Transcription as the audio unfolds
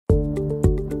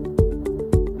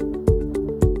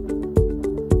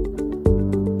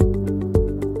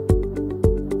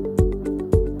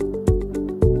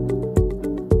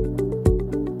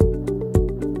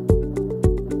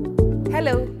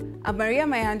I'm Maria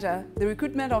Mayanja, the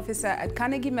Recruitment Officer at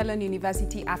Carnegie Mellon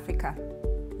University, Africa.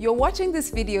 You're watching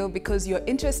this video because you're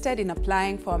interested in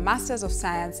applying for a Masters of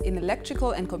Science in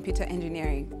Electrical and Computer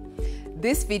Engineering.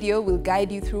 This video will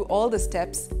guide you through all the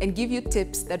steps and give you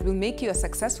tips that will make you a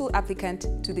successful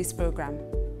applicant to this program.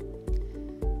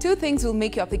 Two things will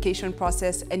make your application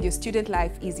process and your student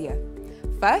life easier.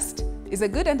 First is a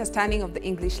good understanding of the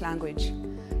English language.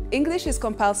 English is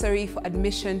compulsory for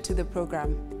admission to the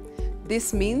program.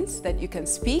 This means that you can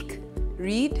speak,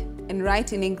 read, and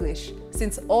write in English,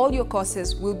 since all your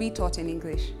courses will be taught in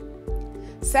English.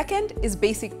 Second is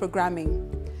basic programming.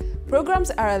 Programs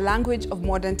are a language of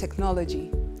modern technology.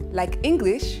 Like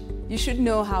English, you should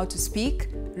know how to speak,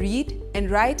 read, and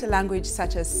write a language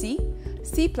such as C,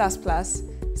 C++,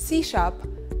 C#,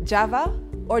 Java,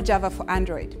 or Java for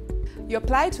Android. You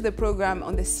apply to the program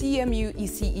on the CMU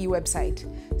ECE website.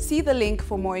 See the link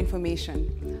for more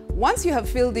information. Once you have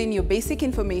filled in your basic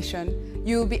information,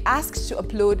 you will be asked to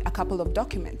upload a couple of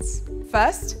documents.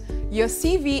 First, your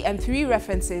CV and 3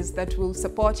 references that will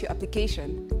support your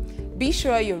application. Be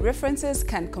sure your references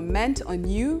can comment on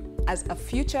you as a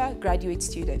future graduate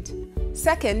student.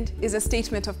 Second is a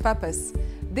statement of purpose.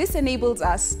 This enables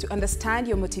us to understand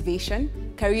your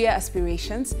motivation, career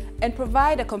aspirations, and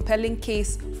provide a compelling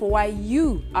case for why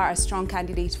you are a strong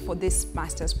candidate for this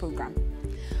master's program.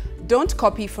 Don't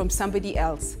copy from somebody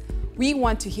else. We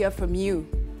want to hear from you.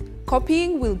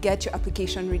 Copying will get your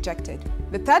application rejected.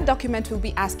 The third document we'll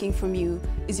be asking from you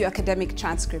is your academic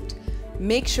transcript.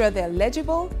 Make sure they're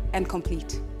legible and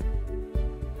complete.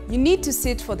 You need to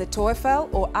sit for the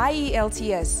TOEFL or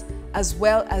IELTS as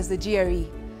well as the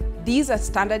GRE. These are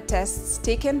standard tests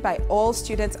taken by all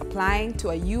students applying to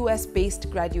a US-based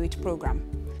graduate program.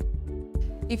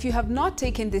 If you have not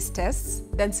taken these tests,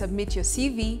 then submit your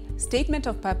CV, statement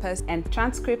of purpose, and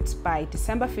transcripts by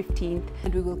December 15th,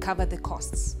 and we will cover the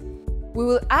costs. We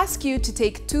will ask you to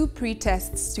take 2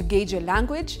 pre-tests to gauge your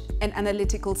language and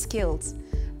analytical skills.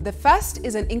 The first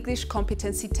is an English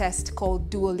competency test called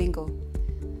Duolingo.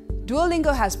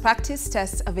 Duolingo has practice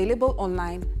tests available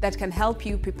online that can help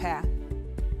you prepare.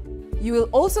 You will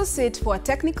also sit for a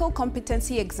technical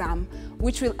competency exam,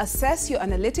 which will assess your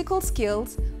analytical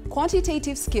skills,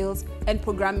 quantitative skills, and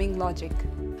programming logic.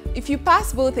 If you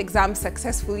pass both exams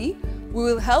successfully, we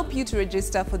will help you to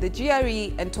register for the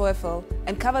GRE and TOEFL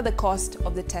and cover the cost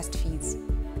of the test fees.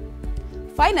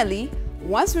 Finally,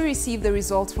 once we receive the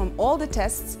results from all the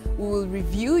tests, we will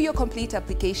review your complete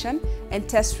application and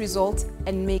test results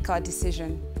and make our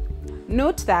decision.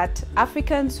 Note that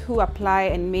Africans who apply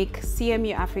and make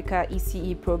CMU Africa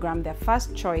ECE program their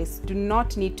first choice do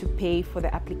not need to pay for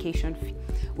the application fee.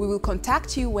 We will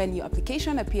contact you when your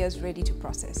application appears ready to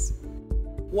process.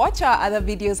 Watch our other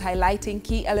videos highlighting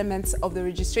key elements of the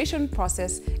registration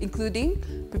process,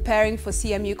 including preparing for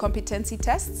CMU competency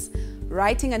tests,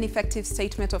 writing an effective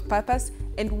statement of purpose,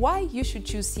 and why you should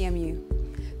choose CMU.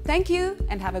 Thank you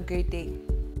and have a great day.